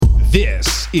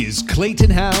is Clayton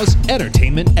Howe's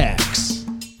Entertainment X.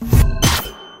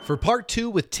 For part 2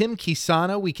 with Tim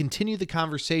Kisano, we continue the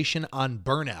conversation on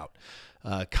burnout,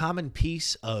 a common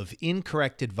piece of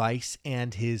incorrect advice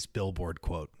and his billboard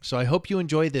quote. So I hope you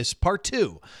enjoy this part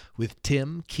 2 with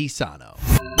Tim Kisano.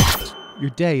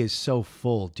 Your day is so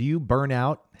full. Do you burn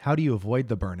out? How do you avoid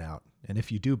the burnout? And if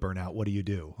you do burn out, what do you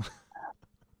do?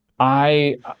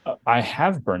 I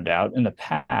have burned out in the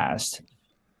past,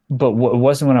 but it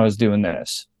wasn't when I was doing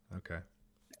this. Okay.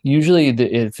 Usually,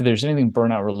 if there's anything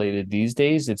burnout related these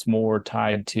days, it's more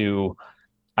tied to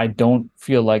I don't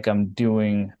feel like I'm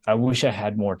doing. I wish I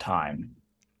had more time.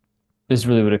 Is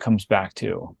really what it comes back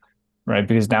to, right?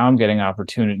 Because now I'm getting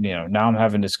opportunity. Now I'm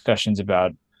having discussions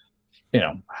about,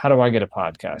 how do I get a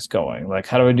podcast going? Like,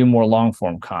 how do I do more long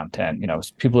form content?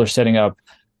 People are setting up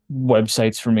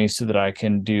websites for me so that I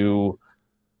can do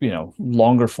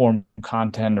longer form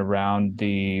content around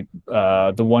the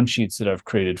one sheets that I've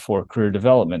created for career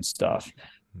development stuff.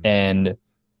 And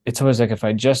it's always like,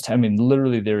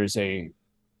 literally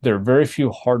there are very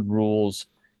few hard rules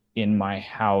in my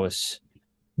house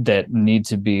that need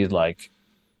to be like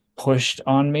pushed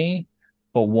on me,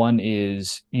 but one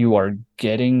is you are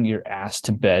getting your ass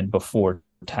to bed before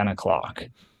 10 o'clock,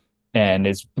 and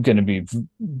it's going to be,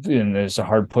 and there's a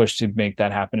hard push to make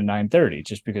that happen at 9:30,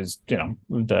 just because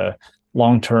the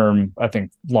long term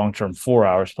 4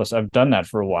 hours plus. I've done that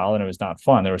for a while and it was not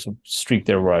fun. There was a streak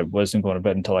there where I wasn't going to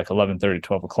bed until like 11:30,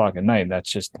 12 o'clock at night. That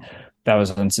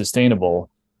was unsustainable.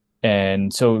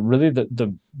 And so really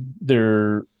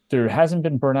there hasn't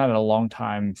been burnout in a long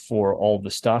time for all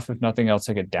the stuff. If nothing else,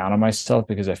 I get down on myself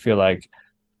because I feel like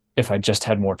if I just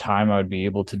had more time, I would be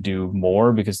able to do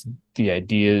more, because the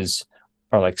ideas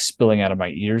are like spilling out of my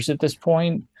ears at this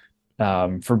point,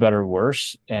 for better or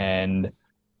worse. And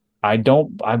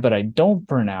but I don't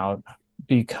burn out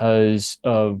because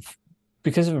of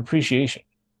appreciation.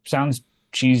 Sounds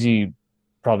cheesy,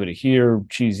 probably to hear,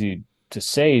 cheesy to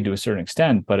say to a certain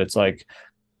extent, but it's like,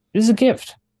 this is a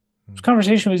gift. This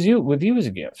conversation with you is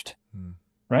a gift,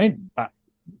 right?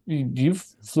 You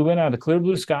flew in out of the clear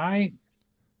blue sky,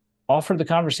 offered the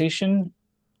conversation.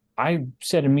 I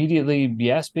said immediately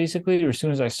yes, basically, or as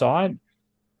soon as I saw it,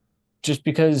 just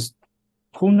because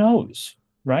who knows,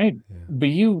 right? Yeah. But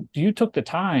you took the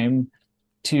time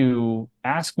to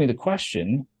ask me the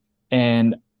question,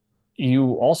 and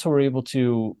you also were able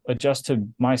to adjust to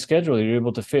my schedule. You're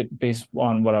able to fit based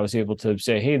on what I was able to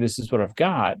say, hey, this is what I've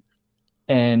got.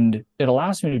 And it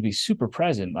allows me to be super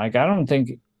present. Like, I don't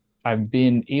think I've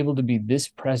been able to be this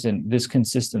present this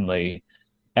consistently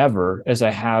ever as I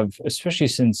have, especially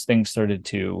since things started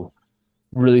to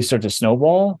really start to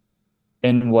snowball.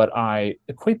 And what I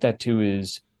equate that to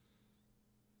is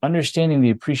understanding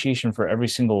the appreciation for every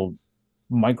single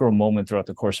micro moment throughout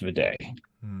the course of a day.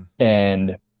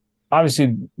 And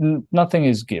obviously, nothing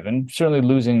is given. Certainly,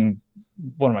 losing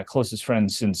one of my closest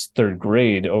friends since third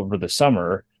grade over the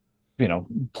summer,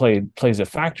 plays a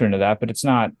factor into that. But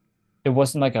it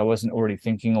wasn't like I wasn't already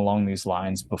thinking along these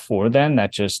lines before then.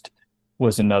 That just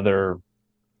was another,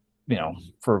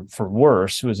 for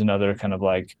worse, was another kind of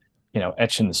like,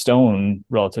 etch in the stone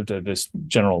relative to this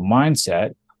general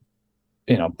mindset.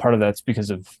 Part of that's because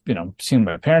of, seeing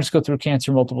my parents go through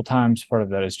cancer multiple times. Part of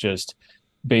that is just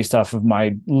based off of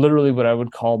my, literally what I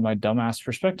would call my dumbass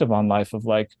perspective on life of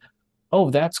like,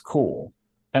 oh, that's cool.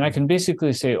 And I can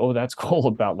basically say, oh, that's cool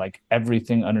about like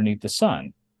everything underneath the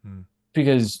sun,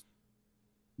 because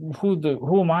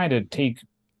who am I to take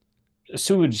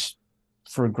sewage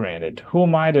for granted? Who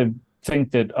am I to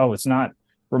think that, oh, it's not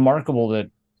remarkable that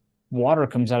water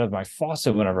comes out of my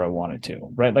faucet whenever I want it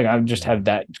to, right? Like, I just have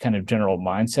that kind of general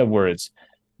mindset where it's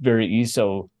very easy.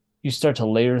 So you start to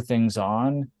layer things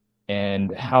on,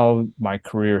 and how my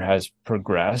career has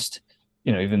progressed,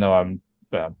 even though I'm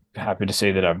happy to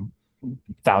say that I'm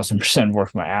 1,000%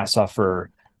 worked my ass off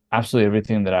for absolutely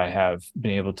everything that I have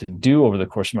been able to do over the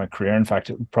course of my career. In fact,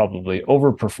 it probably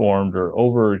overperformed or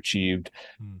overachieved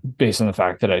based on the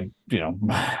fact that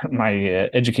my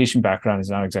education background is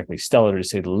not exactly stellar, to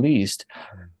say the least.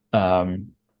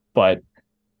 But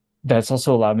that's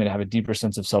also allowed me to have a deeper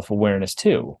sense of self-awareness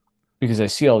too, because I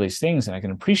see all these things and I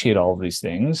can appreciate all of these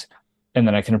things. And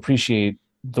then I can appreciate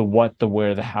the what, the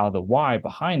where, the how, the why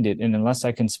behind it. And unless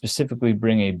I can specifically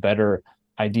bring a better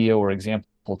idea or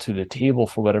example to the table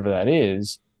for whatever that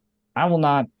is, I will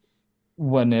not,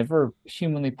 whenever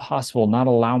humanly possible, not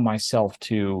allow myself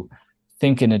to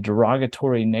think in a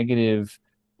derogatory, negative,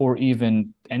 or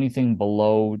even anything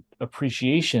below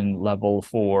appreciation level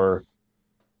for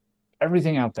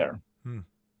everything out there.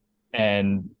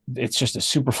 And it's just a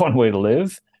super fun way to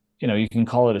live. you can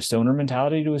call it a stoner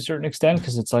mentality to a certain extent,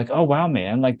 because it's like, oh wow,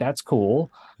 man, like that's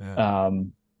cool. Yeah.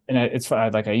 And it's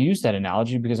like, I use that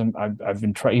analogy because I've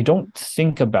been trying. You don't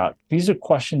think about, these are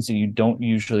questions that you don't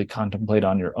usually contemplate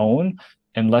on your own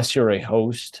unless you're a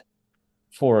host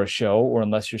for a show, or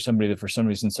unless you're somebody that for some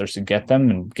reason starts to get them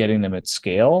and getting them at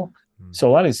scale. Mm. So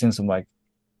a lot of these things I'm like,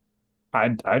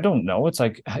 I don't know. It's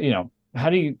like, how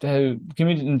do you give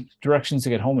me directions to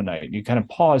get home at night? You kind of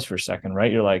pause for a second, right?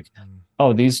 You're like, Mm.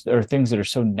 oh, these are things that are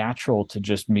so natural to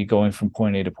just me going from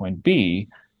point A to point B,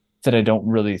 that I don't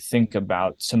really think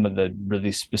about some of the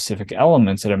really specific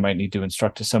elements that I might need to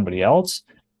instruct to somebody else.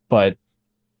 But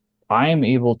I am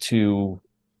able to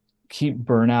keep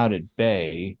burnout at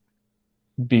bay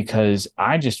because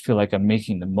I just feel like I'm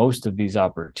making the most of these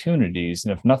opportunities.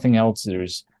 And if nothing else,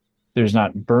 there's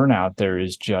not burnout, there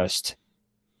is just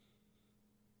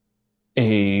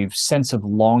a sense of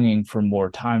longing for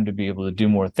more time to be able to do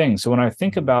more things. So when I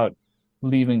think about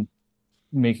leaving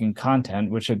making content,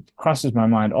 which it crosses my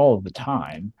mind all of the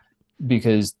time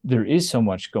because there is so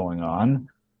much going on,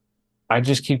 I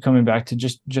just keep coming back to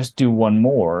just do one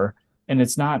more. And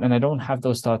it's not, and I don't have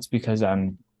those thoughts because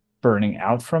I'm burning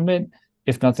out from it.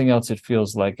 If nothing else, it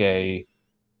feels like I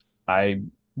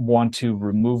want to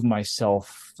remove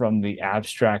myself from the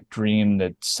abstract dream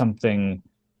that something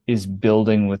is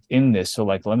building within this. So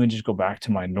like, let me just go back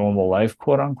to my normal life,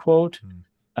 quote unquote.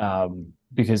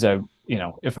 Because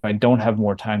if I don't have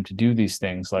more time to do these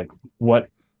things, like what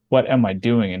am I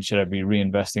doing, and should I be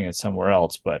reinvesting it somewhere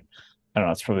else? But I don't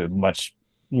know, it's probably a much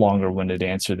longer winded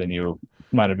answer than you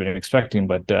might have been expecting,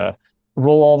 but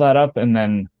roll all that up. And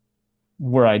then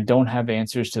where I don't have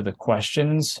answers to the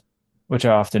questions, which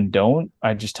I often don't,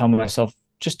 I just tell myself,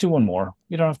 just do one more.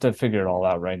 You don't have to figure it all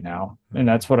out right now. And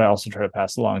that's what I also try to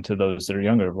pass along to those that are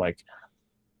younger. Like,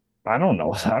 I don't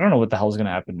know. I don't know what the hell is going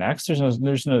to happen next.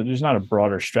 There's not a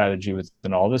broader strategy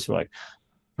within all this. We're like,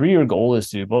 3-year goal is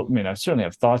to, well, I mean, I certainly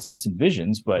have thoughts and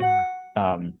visions, but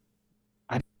um,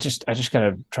 I just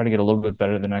gotta try to get a little bit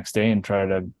better the next day and try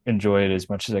to enjoy it as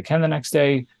much as I can the next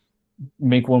day.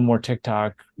 Make one more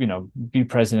TikTok, be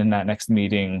present in that next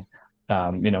meeting.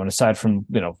 And aside from,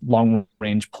 long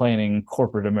range planning,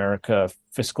 corporate America,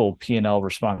 fiscal P&L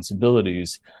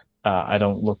responsibilities, I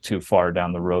don't look too far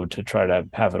down the road to try to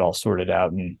have it all sorted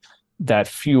out. And that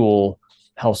fuel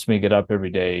helps me get up every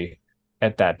day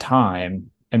at that time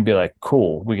and be like,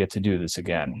 cool, we get to do this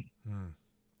again.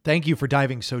 Thank you for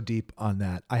diving so deep on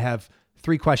that. I have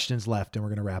 3 questions left and we're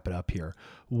going to wrap it up here.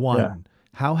 One, Yeah.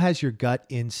 How has your gut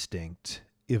instinct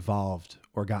evolved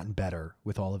or gotten better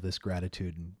with all of this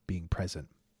gratitude and being present?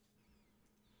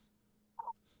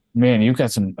 Man, you've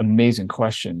got some amazing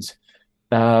questions.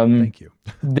 Thank you.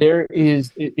 There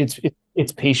is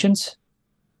it's patience.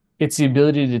 It's the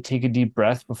ability to take a deep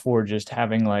breath before just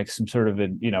having like some sort of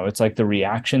it's like the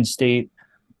reaction state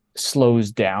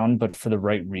slows down, but for the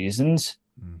right reasons.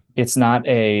 It's not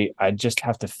I just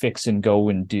have to fix and go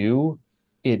and do.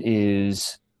 It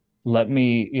is, let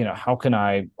me, how can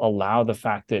I allow the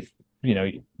fact that,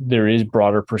 there is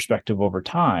broader perspective over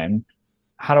time?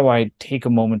 How do I take a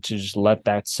moment to just let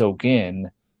that soak in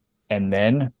and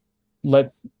then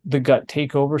let the gut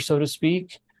take over, so to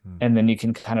speak? And then you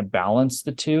can kind of balance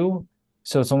the two.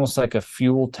 So it's almost like a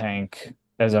fuel tank,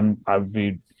 I would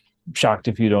be shocked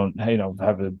if you don't,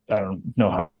 have I don't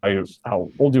know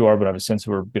how old you are, but I have a sense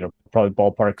we're, probably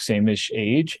ballpark same-ish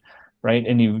age, right?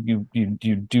 And you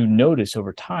do notice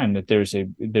over time that there's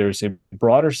a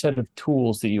broader set of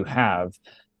tools that you have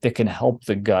that can help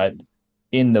the gut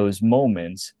in those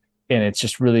moments. And it's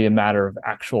just really a matter of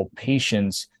actual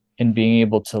patience and being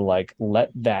able to like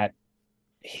let that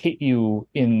hit you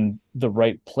in the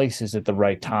right places at the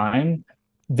right time.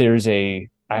 I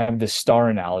have this star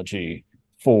analogy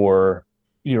for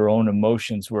your own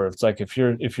emotions, where it's like, if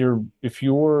your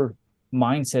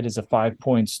mindset is a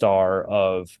 5-point star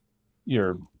of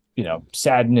your,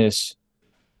 sadness,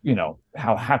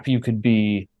 how happy you could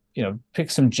be, pick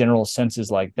some general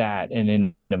senses like that. And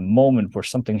in a moment where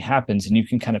something happens and you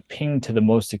can kind of ping to the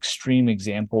most extreme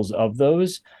examples of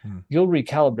those, you'll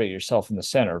recalibrate yourself in the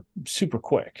center super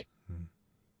quick.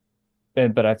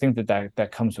 But I think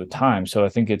that comes with time. So I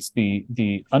think it's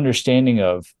the understanding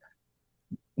of,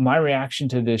 my reaction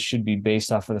to this should be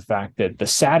based off of the fact that the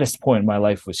saddest point in my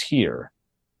life was here.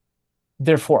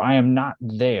 Therefore, I am not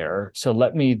there. So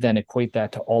let me then equate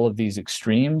that to all of these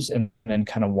extremes and then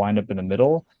kind of wind up in the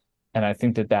middle. And I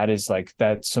think that is like,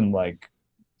 that's some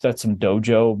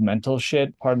dojo mental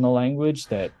shit, pardon the language,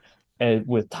 that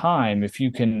with time, if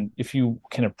you can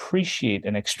appreciate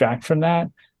and extract from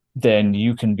that, then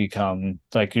you can become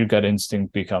like, your gut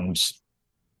instinct becomes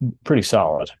pretty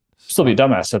solid. Still be a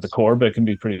dumbass at the core, but it can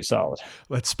be pretty solid.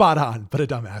 But spot on, but a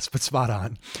dumbass, but spot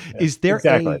on. Yeah, Is there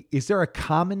exactly. is there a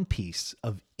common piece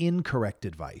of incorrect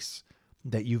advice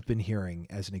that you've been hearing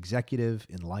as an executive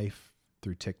in life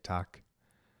through TikTok?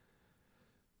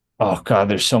 Oh God,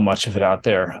 there's so much of it out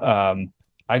there.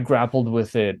 I grappled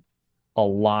with it a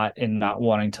lot in not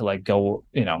wanting to like go,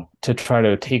 to try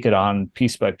to take it on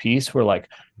piece by piece, where like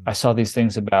I saw these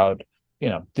things about,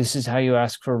 this is how you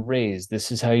ask for a raise,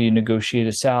 this is how you negotiate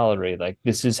a salary, like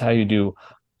this is how you do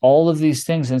all of these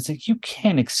things. And it's like you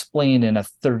can't explain in a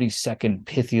 30-second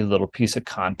pithy little piece of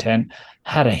content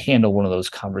how to handle one of those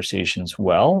conversations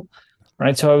well.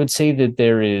 Right. So I would say that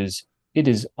it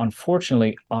is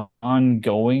unfortunately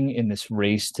ongoing in this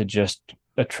race to just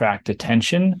attract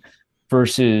attention,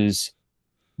 versus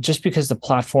just because the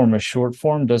platform is short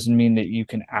form doesn't mean that you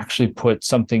can actually put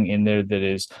something in there that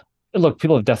is, look,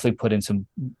 people have definitely put in some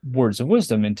words of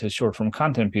wisdom into short form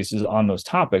content pieces on those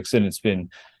topics, and it's been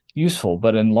useful.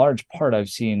 But in large part, I've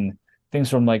seen things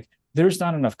from like, there's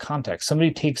not enough context.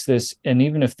 Somebody takes this, and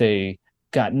even if they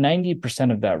got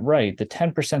 90% of that right, the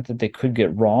 10% that they could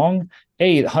get wrong,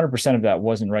 A, 100% of that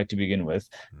wasn't right to begin with.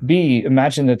 B,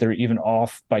 imagine that they're even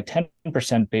off by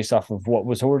 10% based off of what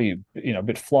was already, a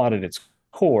bit flawed at its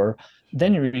core.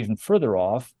 Then you're even further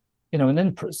off, and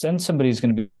then somebody's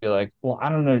going to be like, well, I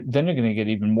don't know. Then you're going to get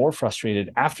even more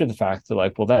frustrated after the fact. They're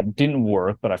like, well, that didn't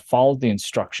work, but I followed the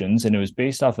instructions and it was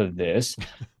based off of this.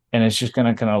 And it's just going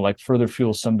to kind of like further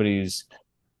fuel somebody's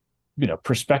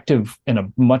perspective in a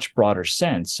much broader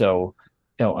sense. So,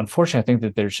 unfortunately, I think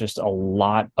that there's just a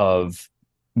lot of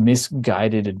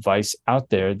misguided advice out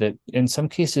there that in some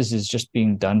cases is just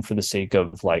being done for the sake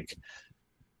of like,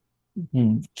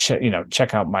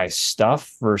 check out my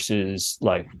stuff versus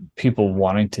like people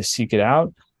wanting to seek it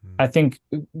out. I think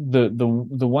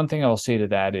the one thing I'll say to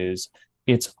that is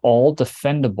it's all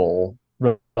defendable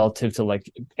relative to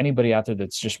like anybody out there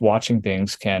that's just watching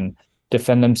things can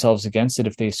defend themselves against it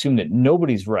if they assume that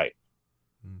nobody's right.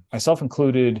 Myself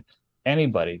included,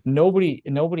 anybody,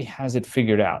 nobody has it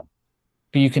figured out.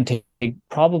 But you can take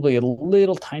probably a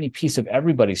little tiny piece of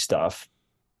everybody's stuff,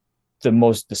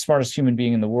 the smartest human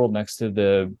being in the world next to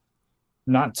the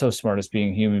not so smartest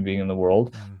human being in the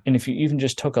world. And if you even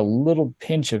just took a little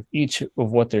pinch of each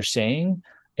of what they're saying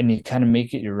and you kind of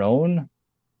make it your own,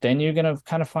 then you're going to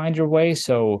kind of find your way.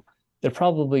 So there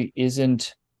probably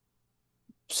isn't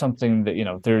something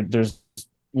that, there's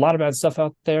a lot of bad stuff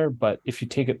out there, but if you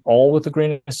take it all with a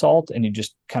grain of salt and you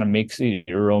just kind of make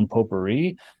your own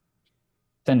potpourri,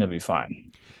 then you'll be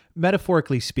fine.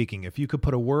 Metaphorically speaking, if you could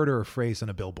put a word or a phrase on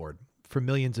a billboard for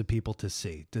millions of people to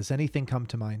see, does anything come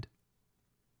to mind?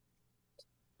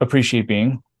 Appreciate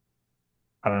being.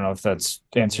 I don't know if that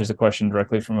answers the question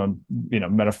directly from a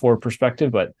metaphor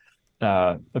perspective, but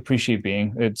appreciate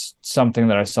being. It's something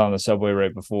that I saw on the subway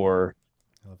right before.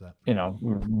 I love that.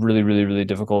 Really, really, really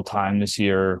difficult time this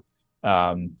year.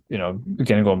 Again,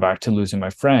 going back to losing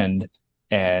my friend,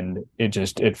 and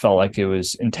it felt like it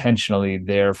was intentionally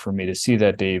there for me to see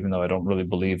that day, even though I don't really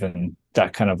believe in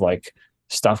that kind of like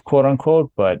stuff, quote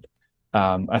unquote. But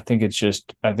I think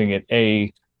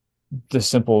the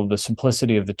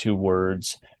simplicity of the two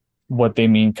words, what they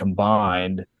mean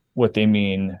combined, what they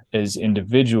mean as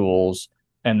individuals.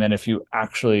 And then if you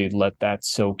actually let that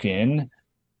soak in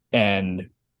and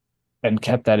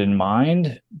kept that in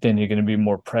mind, then you're going to be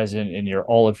more present in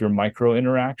all of your micro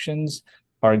interactions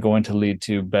are going to lead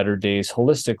to better days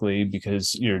holistically,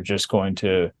 because you're just going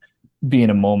to be in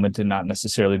a moment and not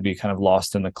necessarily be kind of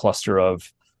lost in the cluster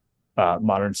of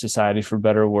modern society, for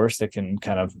better or worse, that can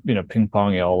kind of, ping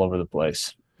pong you all over the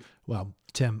place. Well,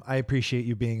 Tim, I appreciate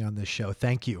you being on this show.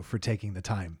 Thank you for taking the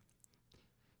time.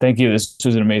 Thank you. This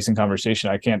was an amazing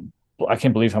conversation. I can't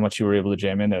believe how much you were able to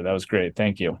jam in there. That was great.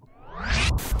 Thank you.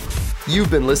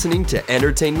 You've been listening to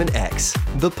Entertainment X,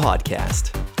 the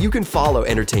podcast. You can follow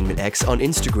Entertainment X on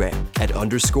Instagram at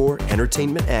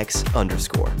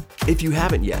 _EntertainmentX_. If you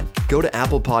haven't yet, go to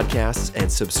Apple Podcasts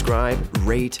and subscribe,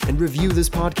 rate, and review this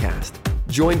podcast.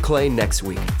 Join Clay next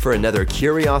week for another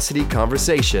curiosity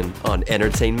conversation on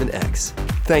Entertainment X.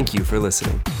 Thank you for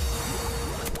listening.